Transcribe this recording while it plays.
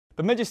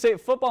Bemidji State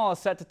football is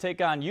set to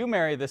take on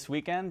UMary this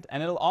weekend,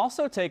 and it'll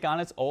also take on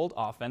its old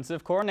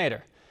offensive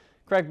coordinator.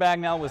 Craig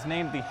Bagnell was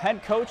named the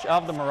head coach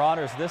of the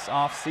Marauders this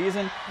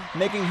offseason,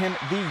 making him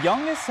the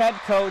youngest head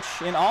coach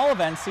in all of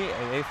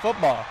NCAA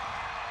football.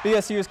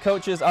 BSU's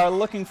coaches are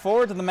looking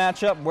forward to the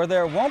matchup where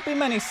there won't be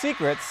many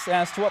secrets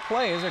as to what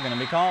plays are going to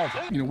be called.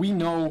 We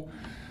know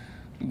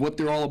what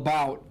they're all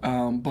about,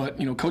 but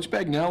Coach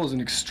Bagnell is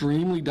an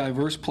extremely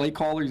diverse play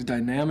caller. He's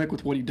dynamic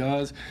with what he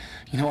does.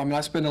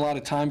 I spend a lot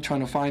of time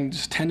trying to find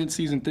just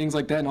tendencies and things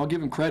like that, and I'll give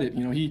him credit.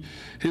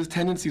 His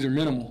tendencies are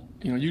minimal.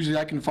 Usually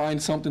I can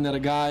find something that a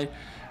guy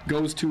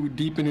goes too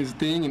deep in his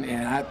thing,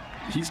 and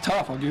he's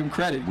tough. I'll give him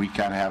credit. We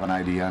kind of have an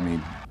idea.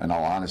 In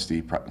all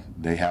honesty,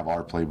 they have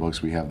our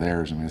playbooks, we have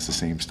theirs. It's the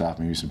same stuff,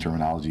 maybe some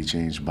terminology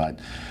changed, but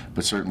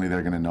certainly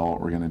they're going to know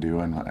what we're going to do,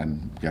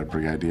 and got a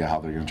pretty idea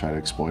how they're going to try to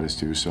exploit us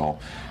too. So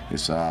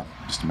it's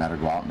just a matter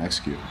of go out and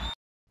execute.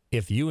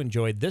 If you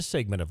enjoyed this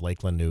segment of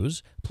Lakeland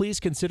News, please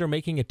consider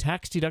making a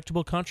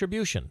tax-deductible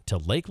contribution to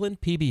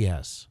Lakeland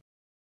PBS.